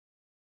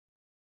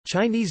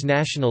Chinese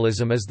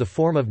nationalism is the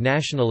form of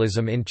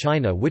nationalism in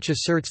China which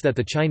asserts that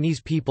the Chinese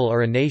people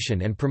are a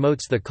nation and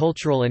promotes the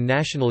cultural and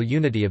national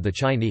unity of the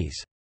Chinese.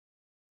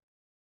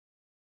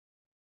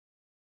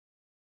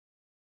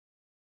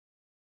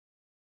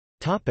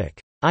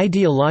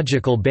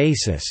 Ideological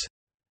basis.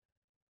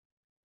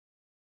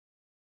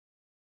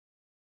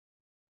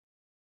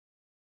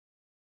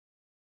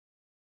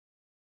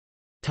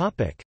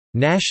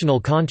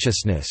 National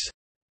consciousness.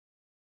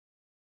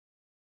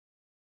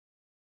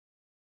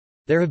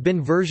 There have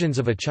been versions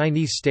of a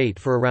Chinese state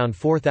for around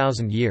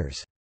 4,000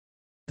 years.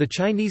 The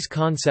Chinese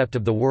concept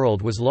of the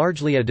world was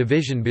largely a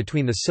division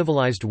between the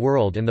civilized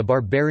world and the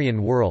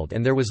barbarian world,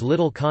 and there was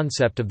little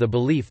concept of the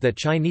belief that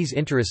Chinese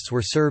interests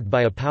were served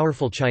by a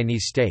powerful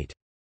Chinese state.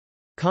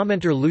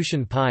 Commenter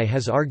Lucian Pai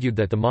has argued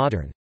that the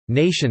modern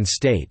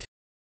nation-state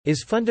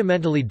is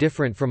fundamentally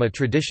different from a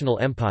traditional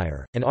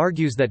empire, and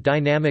argues that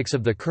dynamics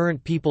of the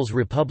current People's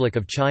Republic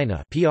of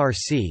China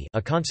 (PRC),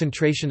 a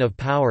concentration of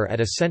power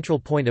at a central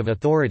point of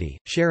authority,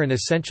 share an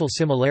essential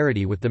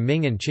similarity with the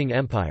Ming and Qing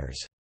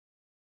empires.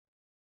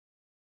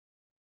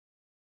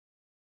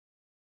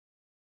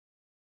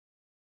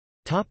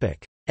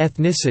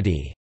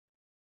 Ethnicity.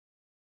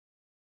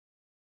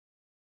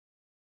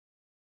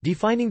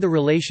 Defining the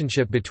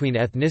relationship between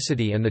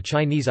ethnicity and the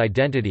Chinese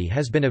identity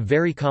has been a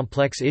very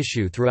complex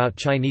issue throughout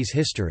Chinese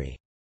history.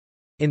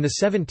 In the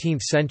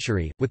 17th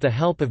century, with the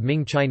help of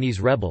Ming Chinese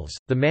rebels,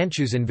 the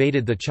Manchus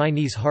invaded the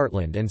Chinese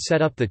heartland and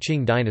set up the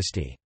Qing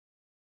dynasty.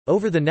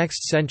 Over the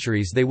next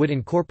centuries they would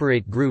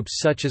incorporate groups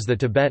such as the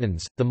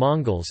Tibetans, the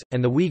Mongols,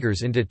 and the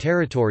Uyghurs into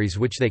territories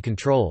which they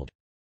controlled.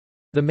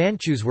 The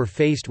Manchus were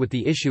faced with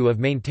the issue of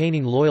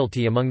maintaining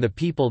loyalty among the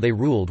people they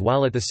ruled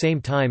while at the same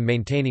time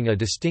maintaining a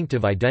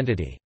distinctive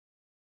identity.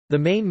 The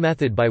main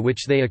method by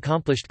which they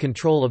accomplished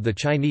control of the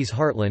Chinese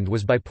heartland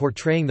was by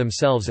portraying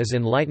themselves as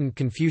enlightened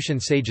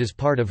Confucian sages,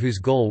 part of whose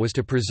goal was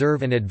to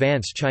preserve and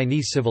advance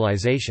Chinese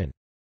civilization.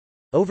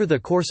 Over the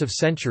course of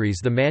centuries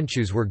the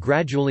Manchus were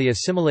gradually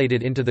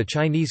assimilated into the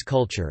Chinese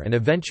culture, and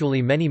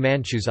eventually many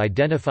Manchus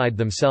identified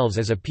themselves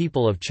as a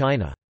people of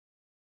China.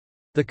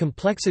 The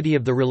complexity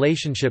of the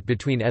relationship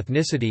between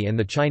ethnicity and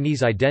the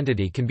Chinese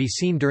identity can be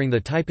seen during the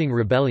Taiping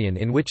Rebellion,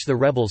 in which the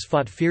rebels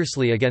fought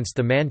fiercely against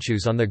the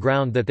Manchus on the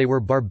ground that they were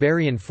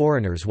barbarian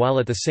foreigners, while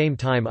at the same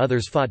time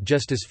others fought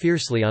just as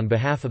fiercely on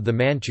behalf of the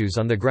Manchus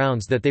on the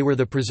grounds that they were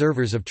the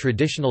preservers of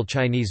traditional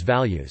Chinese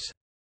values.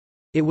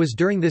 It was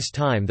during this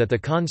time that the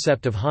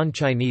concept of Han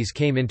Chinese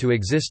came into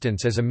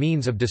existence as a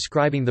means of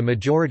describing the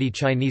majority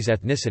Chinese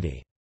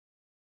ethnicity.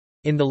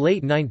 In the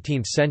late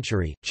 19th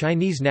century,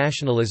 Chinese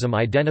nationalism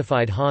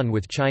identified Han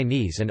with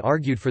Chinese and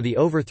argued for the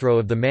overthrow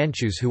of the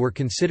Manchus, who were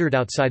considered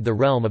outside the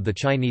realm of the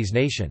Chinese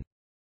nation.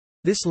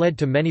 This led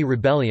to many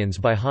rebellions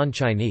by Han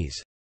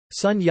Chinese.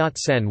 Sun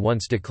Yat-sen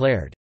once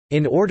declared,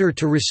 "In order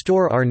to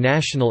restore our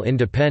national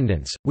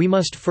independence, we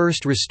must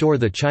first restore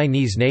the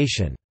Chinese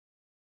nation.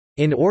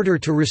 In order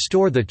to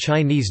restore the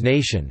Chinese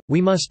nation,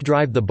 we must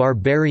drive the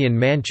barbarian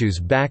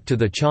Manchus back to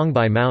the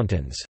Changbai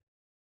Mountains.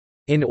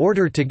 In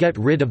order to get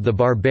rid of the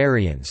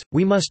barbarians,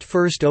 we must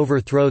first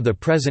overthrow the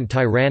present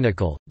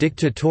tyrannical,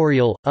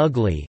 dictatorial,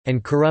 ugly,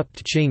 and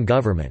corrupt Qing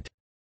government.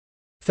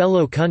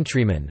 Fellow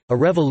countrymen, a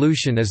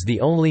revolution is the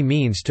only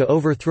means to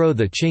overthrow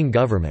the Qing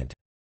government."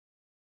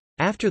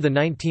 After the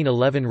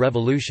 1911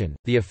 revolution,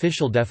 the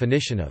official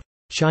definition of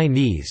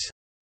Chinese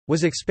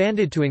was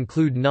expanded to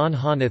include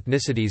non-Han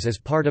ethnicities as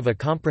part of a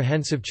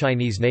comprehensive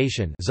Chinese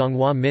nation,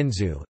 Zhonghua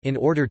Minzu, in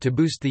order to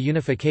boost the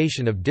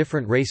unification of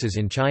different races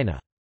in China.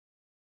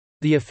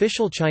 The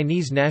official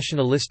Chinese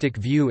nationalistic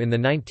view in the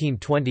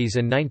 1920s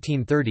and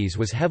 1930s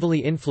was heavily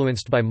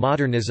influenced by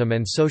modernism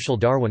and social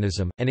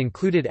Darwinism, and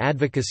included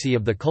advocacy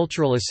of the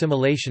cultural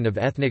assimilation of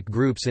ethnic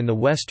groups in the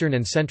western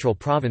and central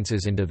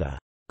provinces into the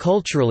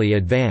culturally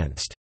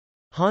advanced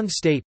Han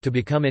state, to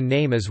become in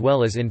name as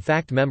well as in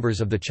fact members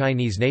of the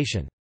Chinese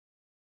nation.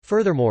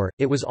 Furthermore,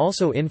 it was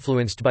also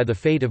influenced by the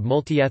fate of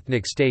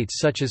multi-ethnic states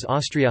such as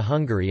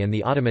Austria-Hungary and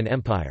the Ottoman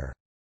Empire.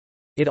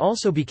 It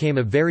also became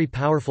a very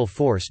powerful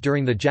force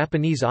during the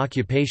Japanese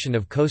occupation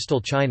of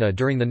coastal China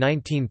during the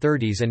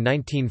 1930s and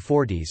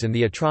 1940s and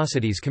the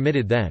atrocities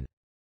committed then.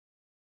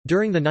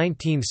 During the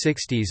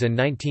 1960s and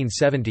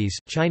 1970s,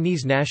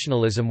 Chinese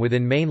nationalism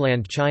within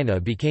mainland China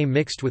became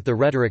mixed with the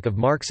rhetoric of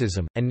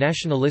Marxism, and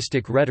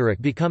nationalistic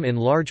rhetoric became in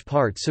large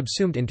part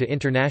subsumed into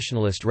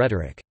internationalist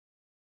rhetoric.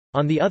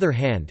 On the other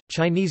hand,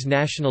 Chinese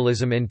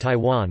nationalism in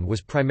Taiwan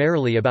was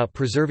primarily about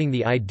preserving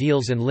the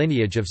ideals and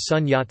lineage of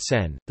Sun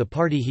Yat-sen, the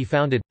party he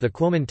founded, the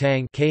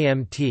Kuomintang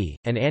 (KMT),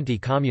 and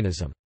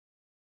anti-communism.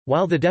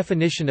 While the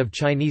definition of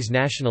Chinese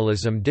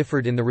nationalism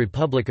differed in the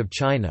Republic of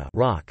China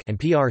and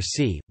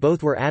PRC,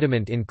 both were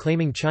adamant in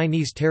claiming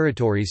Chinese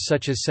territories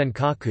such as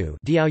Senkaku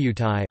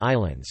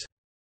Islands.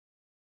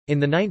 In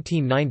the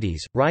 1990s,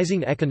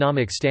 rising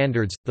economic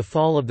standards, the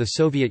fall of the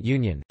Soviet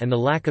Union, and the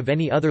lack of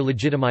any other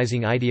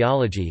legitimizing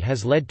ideology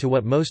has led to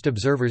what most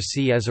observers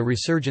see as a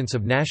resurgence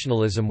of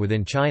nationalism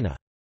within China.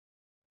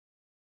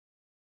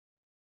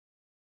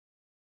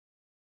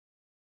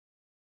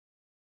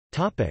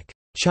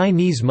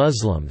 Chinese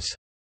Muslims.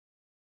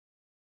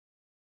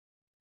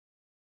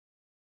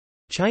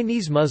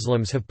 Chinese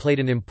Muslims have played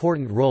an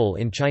important role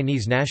in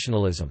Chinese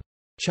nationalism.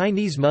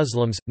 Chinese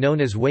Muslims, known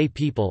as Hui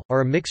people,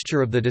 are a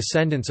mixture of the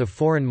descendants of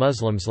foreign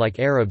Muslims like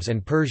Arabs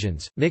and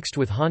Persians, mixed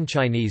with Han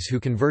Chinese who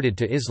converted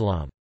to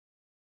Islam.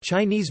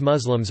 Chinese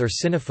Muslims are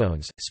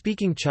Sinophones,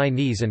 speaking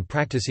Chinese and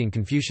practicing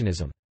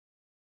Confucianism.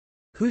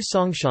 Hu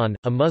Songshan,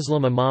 a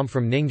Muslim imam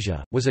from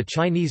Ningxia, was a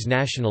Chinese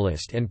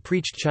nationalist and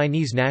preached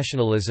Chinese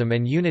nationalism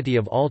and unity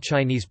of all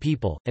Chinese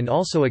people, and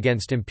also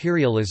against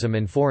imperialism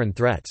and foreign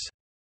threats.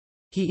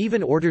 He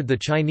even ordered the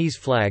Chinese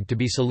flag to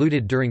be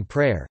saluted during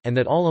prayer, and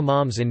that all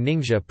imams in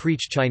Ningxia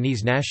preach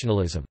Chinese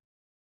nationalism.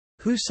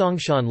 Hu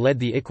Songshan led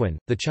the Ikhwan,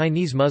 the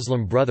Chinese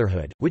Muslim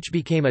Brotherhood, which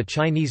became a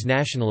Chinese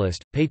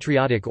nationalist,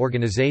 patriotic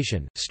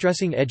organization,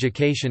 stressing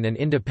education and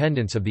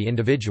independence of the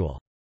individual.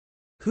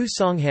 Hu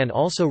Songhan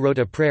also wrote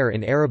a prayer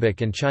in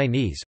Arabic and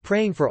Chinese,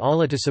 praying for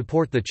Allah to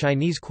support the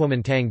Chinese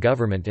Kuomintang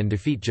government and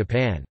defeat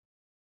Japan.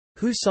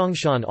 Hu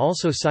Songshan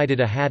also cited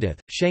a hadith,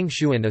 Sheng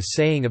Shuan, a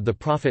saying of the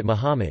Prophet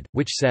Muhammad,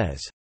 which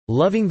says,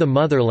 "Loving the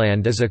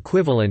motherland is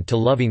equivalent to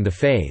loving the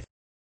faith.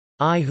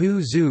 I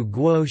hu zhu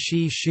guo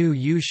shi shu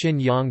yu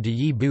xin yang de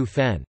yi bu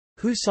fen."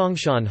 Hu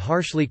Songshan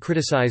harshly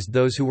criticized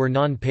those who were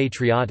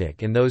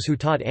non-patriotic and those who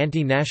taught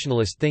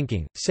anti-nationalist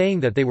thinking,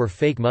 saying that they were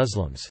fake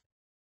Muslims.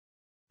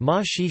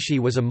 Ma Shishi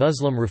was a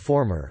Muslim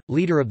reformer,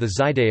 leader of the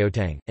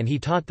Xidaotang, and he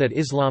taught that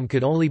Islam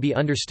could only be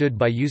understood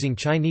by using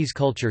Chinese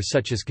culture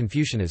such as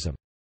Confucianism.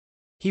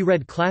 He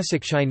read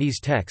classic Chinese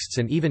texts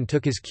and even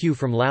took his cue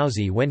from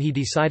Laozi when he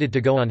decided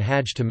to go on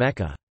Hajj to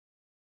Mecca.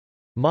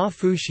 Ma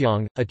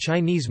Fuxiang, a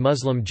Chinese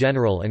Muslim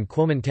general and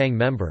Kuomintang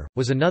member,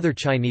 was another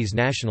Chinese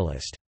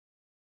nationalist.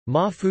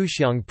 Ma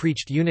Fuxiang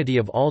preached unity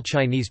of all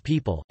Chinese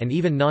people, and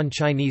even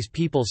non-Chinese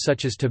people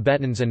such as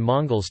Tibetans and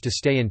Mongols to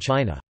stay in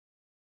China.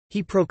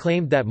 He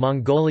proclaimed that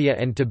Mongolia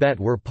and Tibet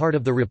were part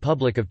of the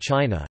Republic of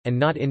China, and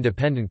not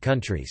independent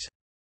countries.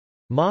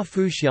 Ma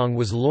Fuxiang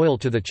was loyal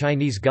to the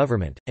Chinese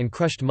government, and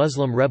crushed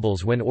Muslim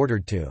rebels when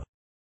ordered to.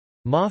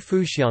 Ma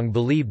Fuxiang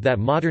believed that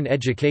modern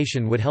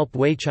education would help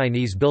Hui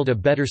Chinese build a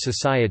better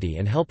society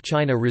and help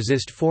China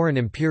resist foreign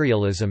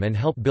imperialism and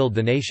help build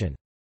the nation.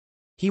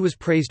 He was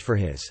praised for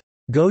his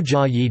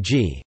Gojia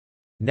Yiji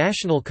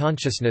national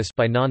consciousness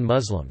by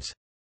non-Muslims.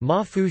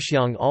 Ma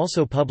Fuxiang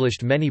also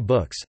published many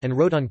books, and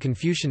wrote on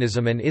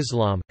Confucianism and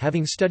Islam,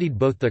 having studied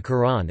both the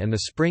Quran and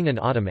the Spring and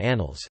Autumn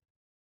Annals.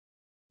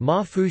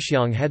 Ma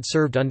Fuxiang had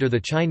served under the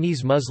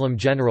Chinese Muslim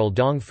general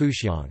Dong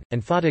Fuxiang,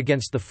 and fought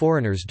against the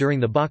foreigners during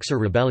the Boxer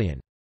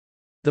Rebellion.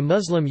 The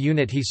Muslim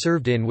unit he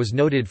served in was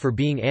noted for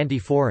being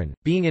anti-foreign,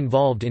 being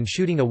involved in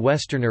shooting a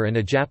Westerner and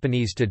a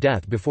Japanese to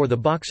death before the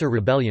Boxer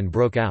Rebellion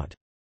broke out.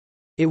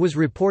 It was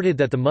reported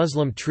that the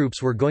Muslim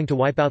troops were going to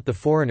wipe out the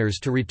foreigners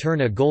to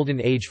return a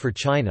golden age for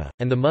China,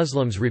 and the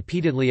Muslims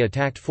repeatedly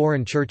attacked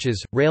foreign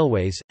churches,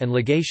 railways, and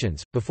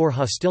legations, before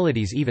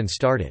hostilities even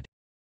started.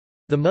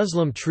 The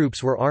Muslim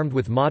troops were armed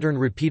with modern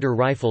repeater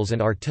rifles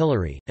and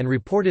artillery, and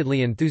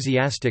reportedly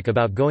enthusiastic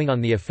about going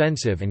on the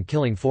offensive and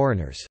killing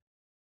foreigners.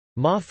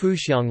 Ma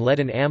Fuxiang led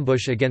an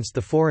ambush against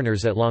the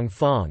foreigners at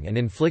Langfang and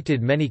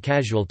inflicted many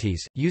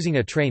casualties, using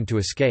a train to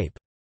escape.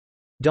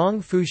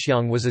 Dong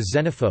Fuxiang was a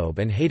xenophobe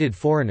and hated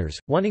foreigners,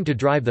 wanting to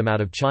drive them out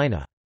of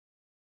China.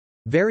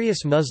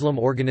 Various Muslim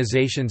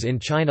organizations in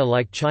China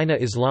like China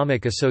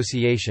Islamic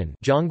Association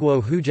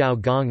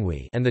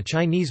and the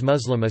Chinese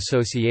Muslim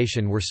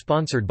Association were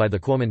sponsored by the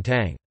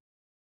Kuomintang.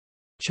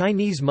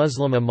 Chinese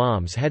Muslim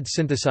imams had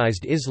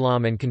synthesized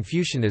Islam and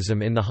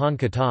Confucianism in the Han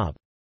Kitab.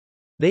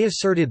 They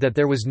asserted that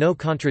there was no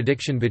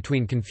contradiction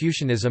between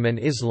Confucianism and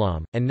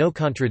Islam, and no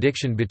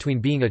contradiction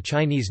between being a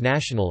Chinese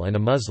national and a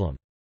Muslim.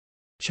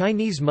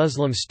 Chinese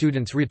Muslim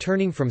students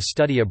returning from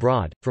study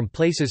abroad, from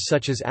places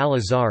such as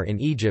Al-Azhar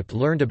in Egypt,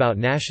 learned about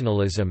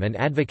nationalism and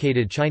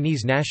advocated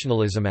Chinese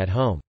nationalism at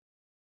home.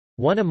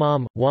 One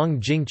imam,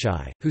 Wang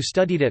Jingchai, who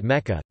studied at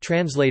Mecca,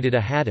 translated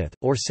a hadith,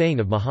 or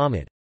saying of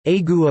Muhammad,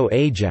 "Aguo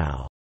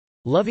Ajao,"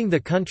 loving the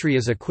country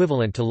is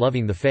equivalent to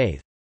loving the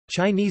faith.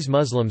 Chinese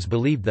Muslims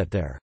believed that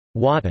their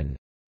watan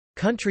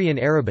country in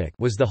Arabic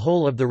was the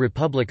whole of the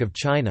Republic of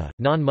China.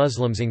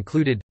 Non-Muslims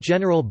included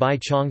General Bai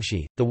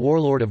Chongxi, the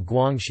warlord of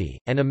Guangxi,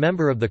 and a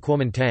member of the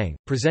Kuomintang,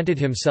 presented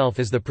himself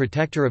as the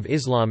protector of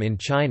Islam in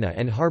China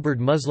and harbored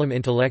Muslim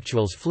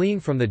intellectuals fleeing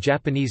from the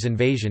Japanese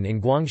invasion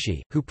in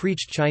Guangxi, who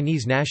preached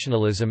Chinese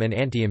nationalism and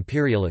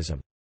anti-imperialism.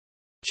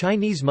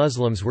 Chinese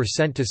Muslims were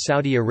sent to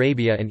Saudi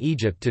Arabia and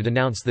Egypt to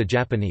denounce the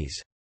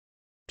Japanese.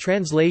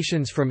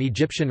 Translations from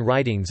Egyptian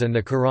writings and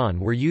the Quran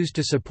were used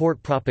to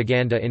support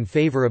propaganda in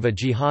favor of a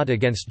jihad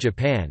against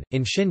Japan.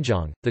 In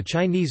Xinjiang, the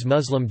Chinese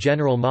Muslim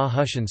general Ma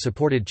Hushan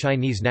supported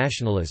Chinese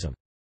nationalism.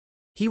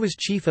 He was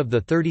chief of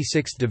the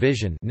 36th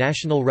Division,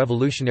 National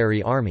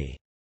Revolutionary Army.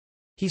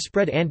 He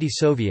spread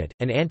anti-Soviet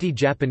and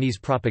anti-Japanese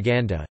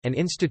propaganda and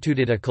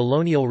instituted a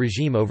colonial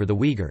regime over the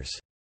Uyghurs.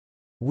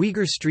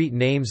 Uyghur street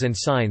names and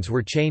signs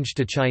were changed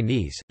to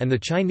Chinese, and the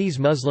Chinese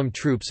Muslim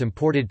troops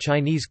imported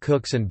Chinese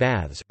cooks and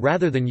baths,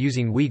 rather than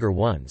using Uyghur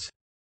ones.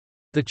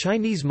 The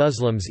Chinese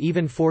Muslims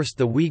even forced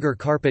the Uyghur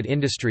carpet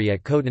industry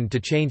at Khotan to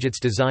change its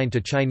design to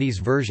Chinese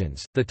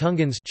versions. The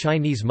Tungans,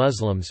 Chinese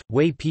Muslims,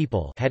 Wei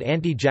people, had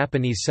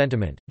anti-Japanese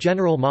sentiment.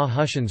 General Ma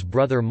Hushan's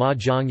brother Ma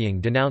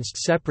Zhongying denounced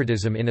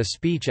separatism in a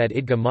speech at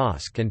Idga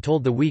Mosque and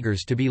told the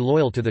Uyghurs to be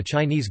loyal to the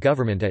Chinese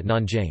government at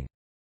Nanjing.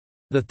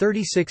 The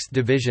 36th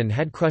Division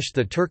had crushed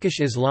the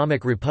Turkish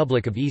Islamic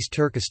Republic of East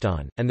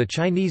Turkestan, and the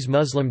Chinese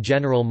Muslim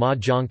general Ma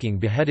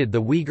Zhongking beheaded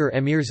the Uyghur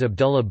emirs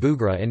Abdullah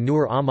Bugra and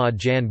Nur Ahmad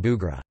Jan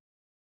Bugra.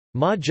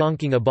 Ma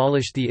Zhongking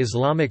abolished the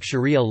Islamic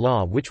Sharia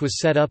law which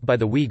was set up by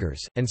the Uyghurs,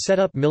 and set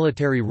up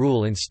military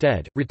rule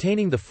instead,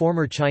 retaining the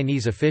former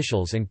Chinese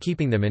officials and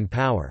keeping them in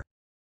power.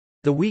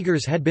 The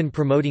Uyghurs had been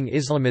promoting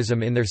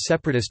Islamism in their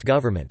separatist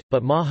government,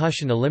 but Ma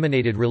Hushan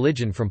eliminated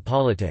religion from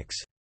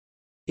politics.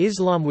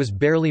 Islam was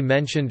barely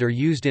mentioned or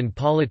used in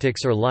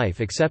politics or life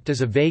except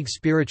as a vague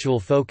spiritual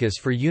focus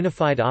for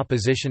unified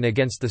opposition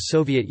against the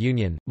Soviet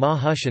Union. Ma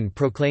Hushan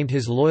proclaimed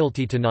his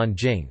loyalty to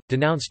Nanjing,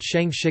 denounced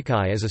Sheng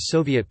Shikai as a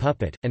Soviet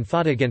puppet, and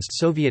fought against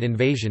Soviet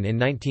invasion in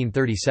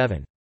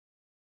 1937.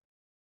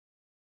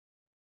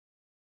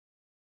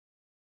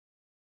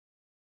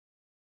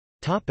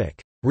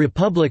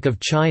 Republic of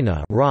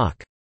China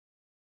 (ROC).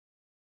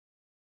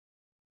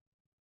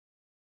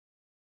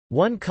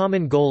 One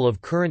common goal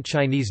of current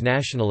Chinese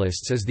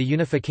nationalists is the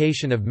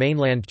unification of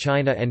mainland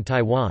China and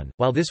Taiwan.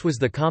 While this was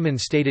the common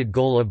stated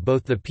goal of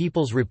both the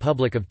People's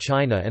Republic of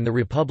China and the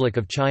Republic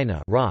of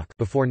China (ROC)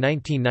 before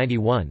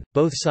 1991,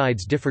 both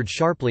sides differed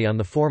sharply on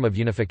the form of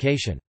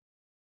unification.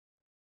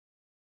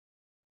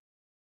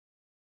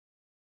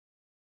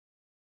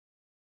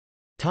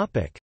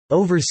 Topic: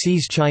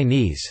 Overseas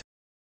Chinese.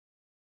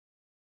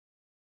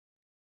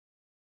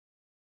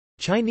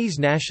 Chinese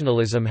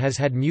nationalism has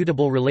had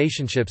mutable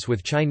relationships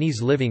with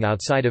Chinese living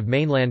outside of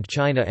mainland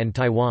China and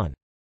Taiwan.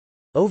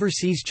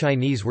 Overseas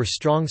Chinese were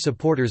strong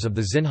supporters of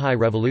the Xinhai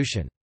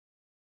Revolution.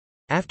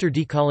 After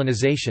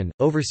decolonization,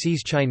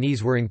 overseas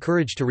Chinese were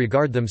encouraged to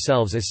regard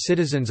themselves as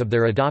citizens of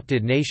their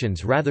adopted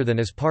nations rather than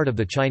as part of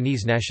the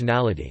Chinese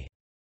nationality.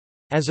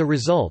 As a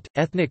result,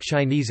 ethnic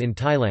Chinese in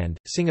Thailand,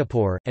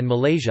 Singapore, and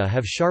Malaysia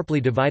have sharply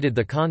divided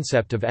the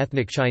concept of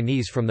ethnic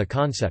Chinese from the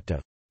concept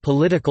of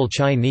political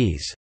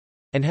Chinese,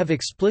 and have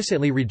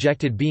explicitly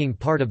rejected being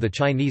part of the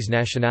Chinese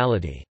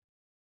nationality.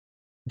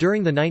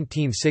 During the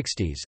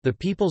 1960s, the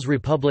People's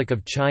Republic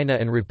of China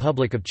and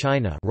Republic of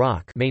China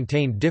 (ROC)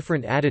 maintained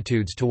different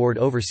attitudes toward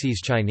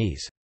overseas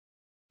Chinese.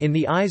 In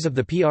the eyes of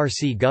the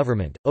PRC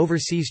government,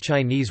 overseas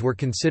Chinese were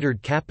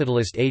considered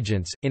capitalist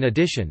agents. In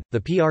addition, the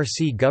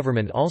PRC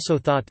government also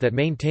thought that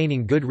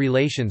maintaining good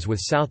relations with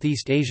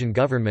Southeast Asian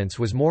governments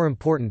was more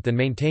important than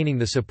maintaining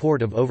the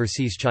support of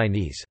overseas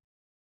Chinese.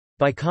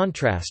 By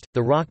contrast,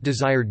 the ROC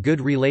desired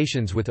good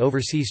relations with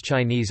overseas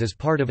Chinese as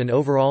part of an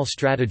overall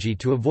strategy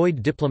to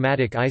avoid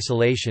diplomatic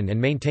isolation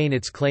and maintain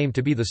its claim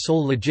to be the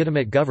sole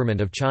legitimate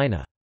government of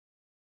China.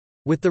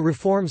 With the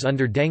reforms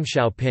under Deng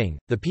Xiaoping,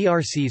 the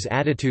PRC's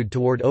attitude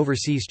toward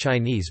overseas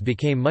Chinese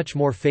became much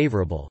more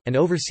favorable, and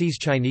overseas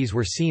Chinese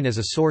were seen as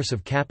a source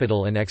of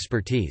capital and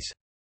expertise.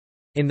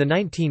 In the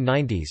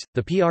 1990s,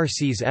 the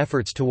PRC's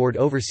efforts toward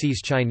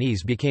overseas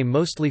Chinese became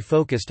mostly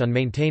focused on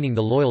maintaining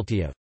the loyalty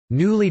of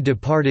newly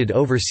departed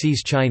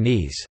overseas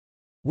Chinese,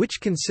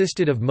 which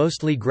consisted of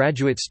mostly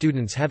graduate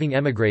students having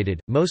emigrated,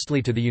 mostly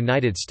to the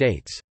United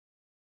States.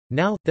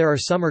 Now, there are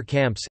summer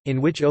camps, in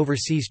which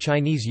overseas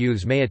Chinese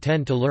youths may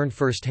attend to learn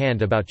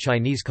firsthand about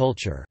Chinese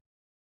culture.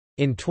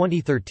 In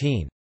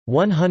 2013,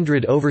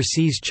 100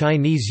 overseas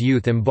Chinese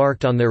youth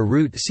embarked on their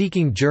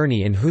route-seeking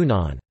journey in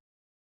Hunan.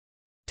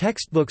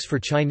 Textbooks for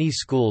Chinese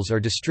schools are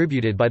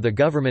distributed by the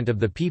government of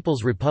the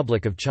People's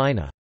Republic of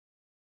China.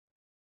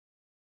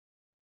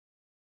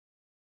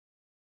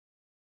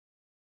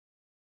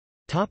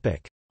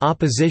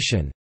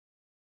 Opposition.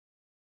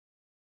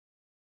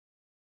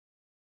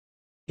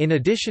 In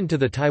addition to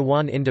the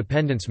Taiwan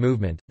independence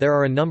movement, there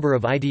are a number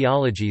of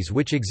ideologies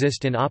which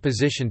exist in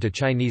opposition to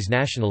Chinese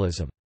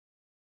nationalism.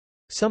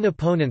 Some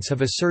opponents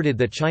have asserted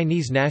that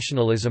Chinese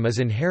nationalism is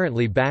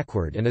inherently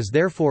backward and is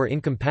therefore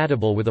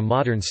incompatible with a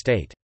modern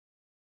state.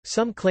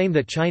 Some claim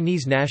that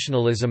Chinese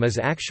nationalism is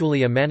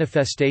actually a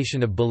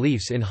manifestation of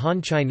beliefs in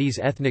Han Chinese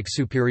ethnic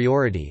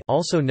superiority,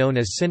 also known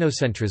as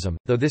Sinocentrism,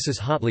 though this is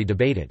hotly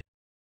debated.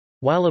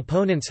 While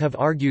opponents have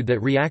argued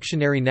that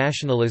reactionary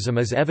nationalism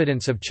is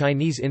evidence of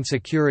Chinese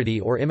insecurity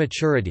or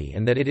immaturity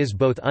and that it is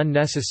both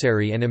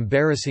unnecessary and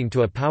embarrassing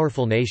to a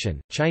powerful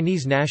nation,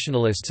 Chinese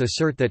nationalists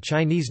assert that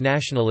Chinese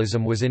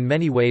nationalism was in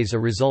many ways a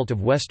result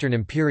of Western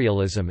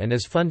imperialism and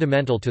is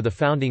fundamental to the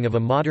founding of a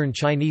modern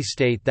Chinese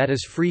state that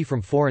is free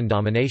from foreign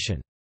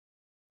domination.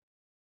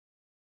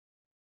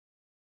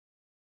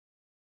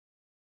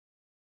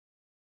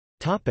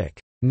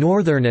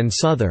 Northern and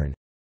Southern.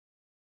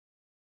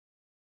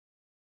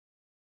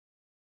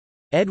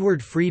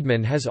 Edward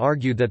Friedman has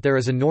argued that there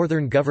is a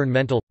northern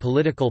governmental,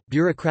 political,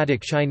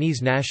 bureaucratic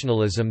Chinese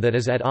nationalism that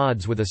is at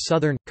odds with a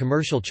southern,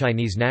 commercial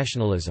Chinese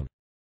nationalism.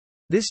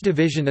 This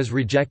division is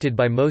rejected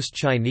by most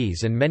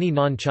Chinese and many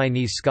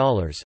non-Chinese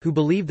scholars, who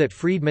believe that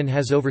Friedman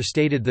has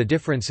overstated the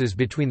differences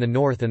between the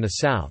North and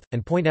the South,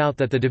 and point out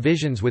that the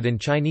divisions within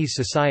Chinese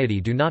society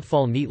do not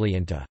fall neatly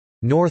into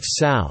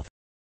North-South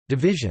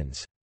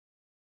divisions.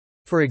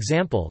 For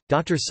example,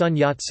 Dr. Sun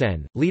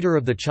Yat-sen, leader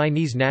of the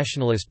Chinese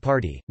Nationalist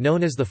Party,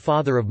 known as the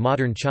father of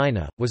modern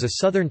China, was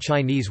a southern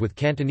Chinese with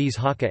Cantonese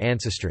Hakka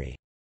ancestry.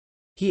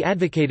 He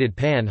advocated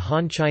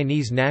Pan-Han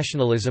Chinese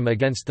nationalism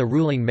against the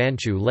ruling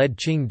Manchu-led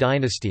Qing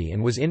dynasty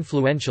and was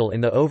influential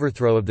in the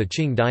overthrow of the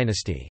Qing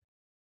dynasty.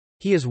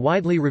 He is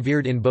widely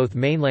revered in both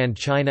mainland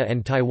China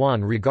and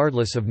Taiwan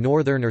regardless of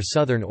northern or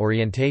southern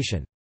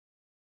orientation.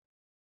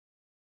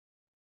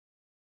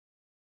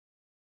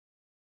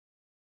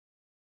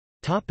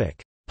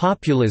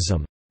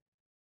 Populism.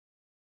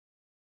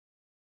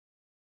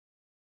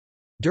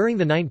 During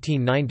the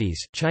 1990s,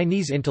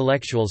 Chinese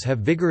intellectuals have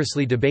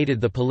vigorously debated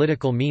the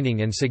political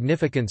meaning and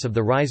significance of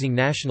the rising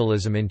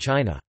nationalism in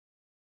China.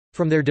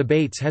 From their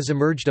debates has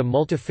emerged a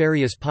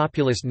multifarious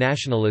populist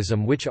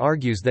nationalism which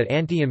argues that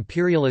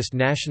anti-imperialist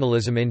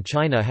nationalism in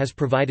China has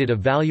provided a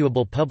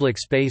valuable public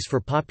space for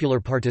popular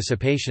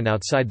participation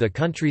outside the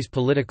country's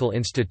political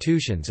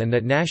institutions and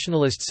that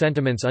nationalist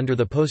sentiments under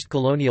the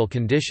post-colonial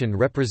condition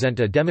represent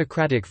a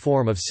democratic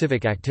form of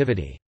civic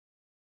activity.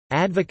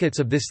 Advocates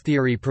of this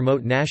theory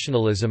promote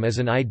nationalism as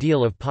an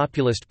ideal of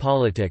populist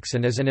politics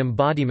and as an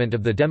embodiment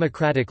of the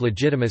democratic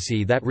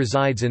legitimacy that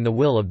resides in the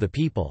will of the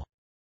people.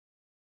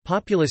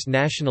 Populist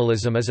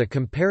nationalism is a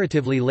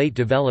comparatively late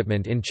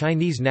development in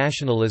Chinese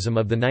nationalism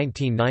of the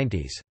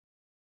 1990s.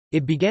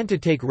 It began to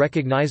take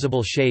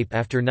recognizable shape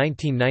after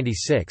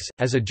 1996,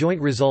 as a joint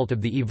result of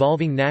the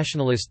evolving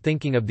nationalist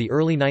thinking of the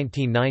early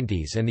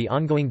 1990s and the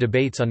ongoing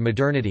debates on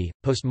modernity,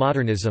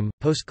 postmodernism,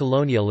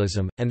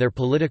 postcolonialism, and their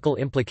political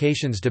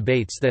implications,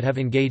 debates that have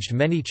engaged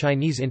many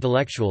Chinese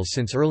intellectuals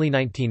since early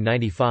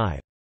 1995.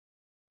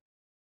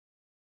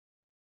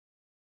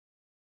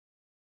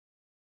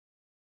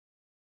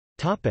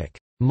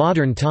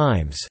 Modern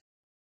times.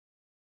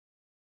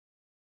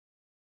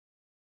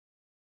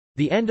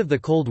 The end of the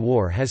Cold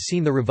War has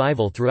seen the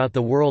revival throughout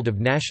the world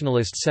of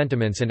nationalist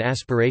sentiments and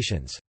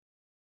aspirations.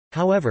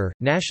 However,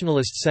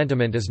 nationalist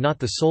sentiment is not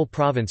the sole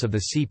province of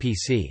the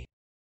CPC.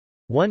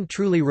 One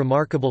truly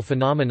remarkable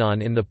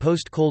phenomenon in the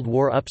post-Cold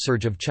War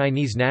upsurge of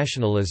Chinese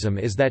nationalism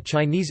is that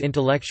Chinese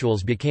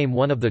intellectuals became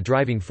one of the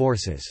driving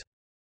forces.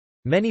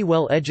 Many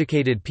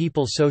well-educated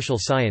people, social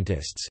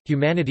scientists,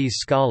 humanities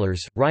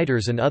scholars,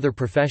 writers and other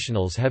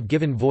professionals have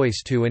given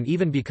voice to and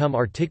even become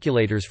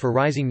articulators for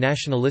rising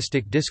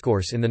nationalistic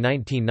discourse in the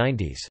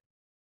 1990s.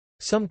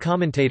 Some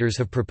commentators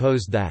have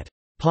proposed that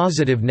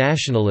positive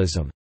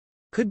nationalism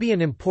could be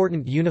an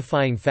important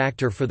unifying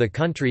factor for the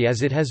country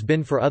as it has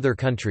been for other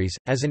countries,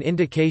 as an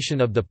indication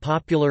of the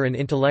popular and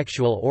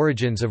intellectual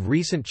origins of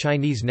recent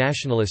Chinese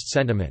nationalist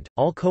sentiment.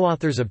 All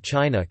co-authors of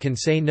China Can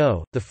Say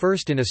No, the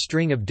first in a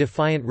string of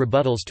defiant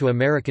rebuttals to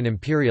American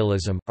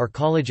imperialism, are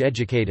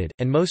college-educated,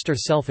 and most are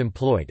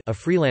self-employed, a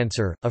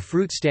freelancer, a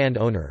fruit stand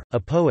owner, a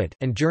poet,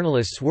 and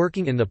journalists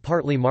working in the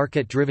partly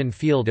market-driven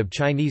field of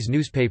Chinese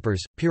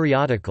newspapers,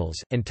 periodicals,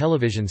 and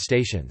television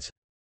stations.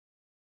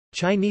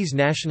 Chinese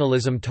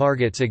nationalism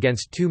targets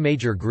against two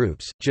major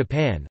groups,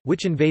 Japan,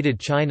 which invaded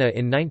China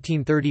in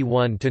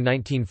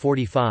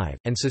 1931–1945,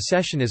 and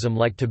secessionism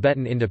like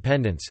Tibetan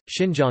independence,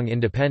 Xinjiang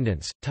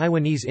independence,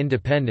 Taiwanese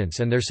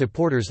independence and their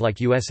supporters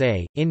like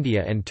USA,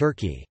 India and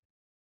Turkey.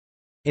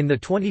 In the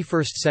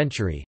 21st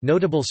century,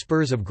 notable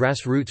spurs of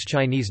grassroots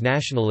Chinese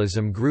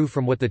nationalism grew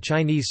from what the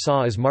Chinese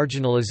saw as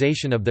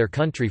marginalization of their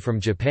country from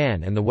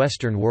Japan and the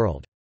Western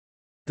world.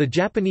 The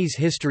Japanese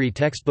history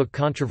textbook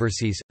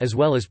controversies, as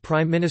well as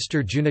Prime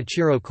Minister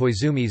Junichiro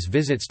Koizumi's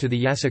visits to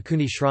the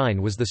Yasukuni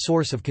Shrine, was the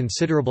source of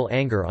considerable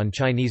anger on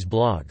Chinese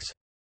blogs.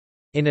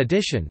 In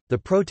addition, the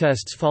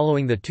protests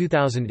following the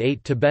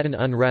 2008 Tibetan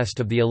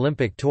unrest of the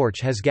Olympic torch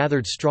has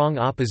gathered strong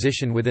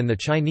opposition within the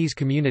Chinese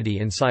community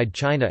inside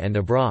China and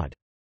abroad.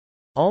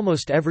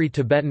 Almost every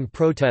Tibetan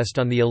protest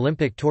on the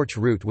Olympic torch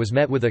route was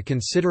met with a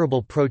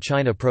considerable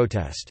pro-China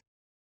protest.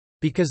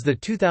 Because the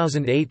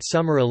 2008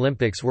 Summer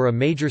Olympics were a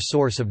major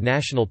source of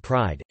national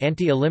pride,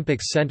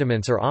 anti-Olympics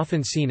sentiments are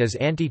often seen as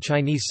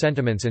anti-Chinese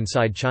sentiments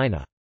inside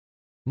China.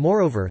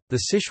 Moreover,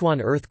 the Sichuan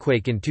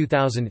earthquake in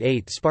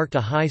 2008 sparked a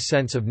high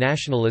sense of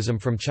nationalism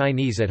from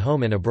Chinese at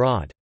home and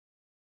abroad.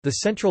 The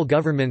central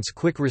government's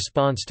quick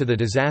response to the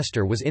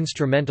disaster was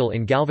instrumental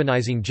in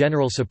galvanizing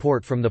general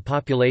support from the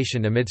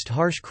population amidst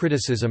harsh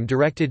criticism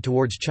directed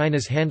towards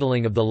China's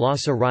handling of the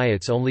Lhasa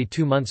riots only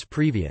 2 months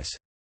previous.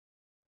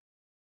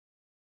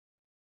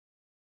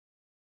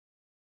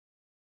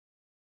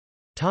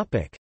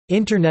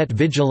 Internet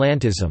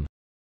vigilantism.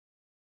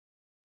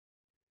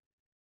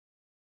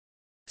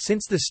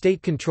 Since the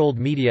state-controlled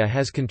media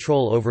has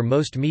control over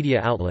most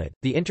media outlet,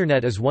 the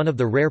Internet is one of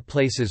the rare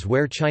places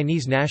where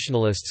Chinese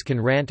nationalists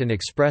can rant and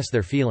express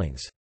their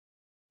feelings.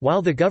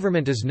 While the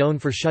government is known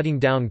for shutting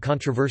down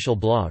controversial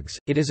blogs,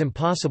 it is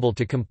impossible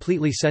to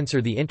completely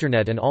censor the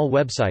Internet and all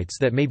websites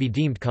that may be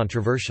deemed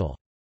controversial.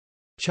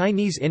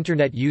 Chinese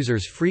Internet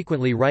users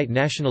frequently write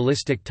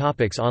nationalistic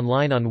topics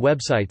online on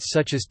websites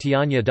such as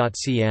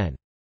tianya.cn.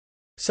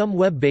 Some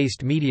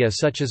web-based media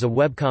such as a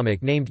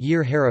webcomic named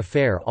Year Hair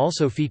Affair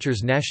also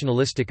features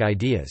nationalistic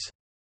ideas.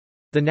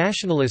 The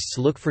nationalists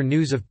look for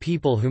news of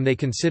people whom they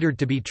considered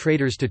to be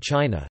traitors to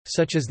China,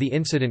 such as the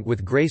incident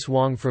with Grace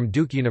Wong from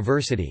Duke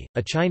University,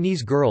 a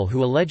Chinese girl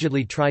who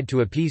allegedly tried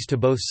to appease to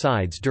both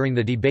sides during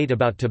the debate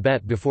about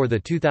Tibet before the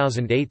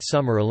 2008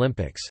 Summer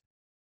Olympics.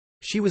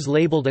 She was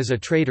labeled as a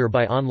traitor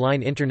by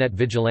online Internet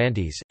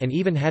vigilantes, and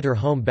even had her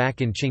home back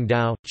in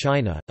Qingdao,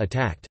 China,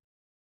 attacked.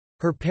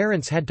 Her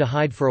parents had to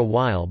hide for a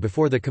while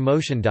before the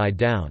commotion died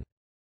down.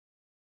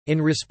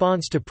 In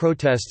response to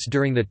protests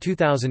during the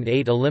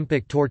 2008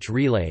 Olympic torch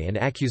relay and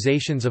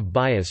accusations of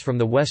bias from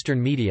the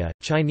Western media,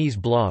 Chinese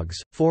blogs,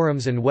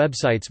 forums and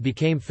websites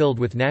became filled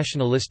with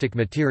nationalistic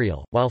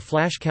material, while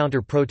flash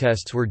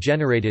counter-protests were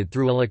generated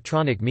through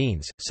electronic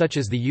means, such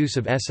as the use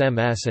of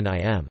SMS and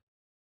IM.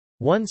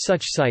 One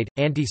such site,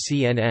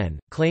 Anti-CNN,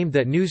 claimed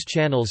that news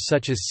channels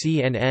such as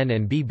CNN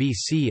and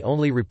BBC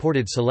only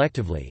reported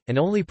selectively, and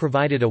only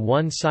provided a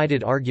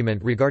one-sided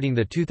argument regarding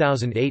the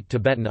 2008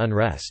 Tibetan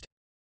unrest.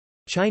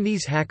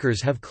 Chinese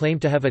hackers have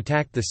claimed to have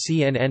attacked the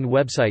CNN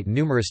website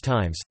numerous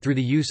times, through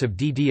the use of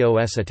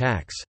DDoS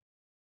attacks.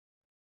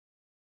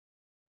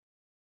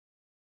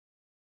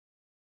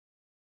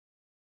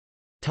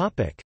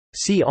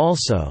 See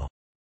also: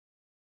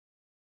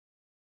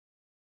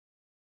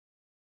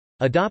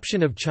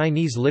 Adoption of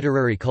Chinese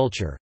literary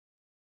culture,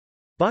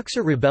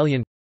 Boxer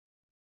Rebellion,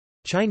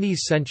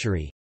 Chinese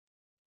century,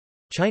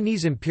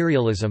 Chinese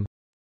imperialism,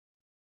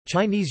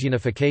 Chinese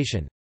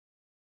unification,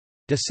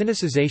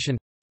 Desinicization,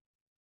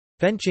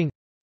 Fenching,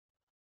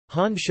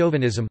 Han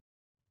chauvinism,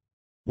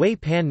 Wei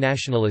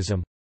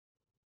pan-nationalism,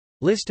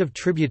 List of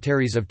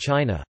tributaries of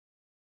China,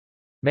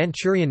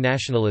 Manchurian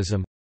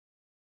nationalism,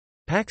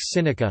 Pax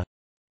Sinica,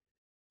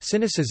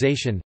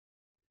 Sinicization,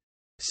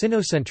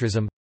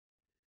 Sinocentrism,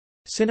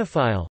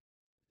 Sinophile,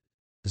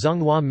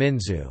 Zhonghua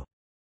Minzu.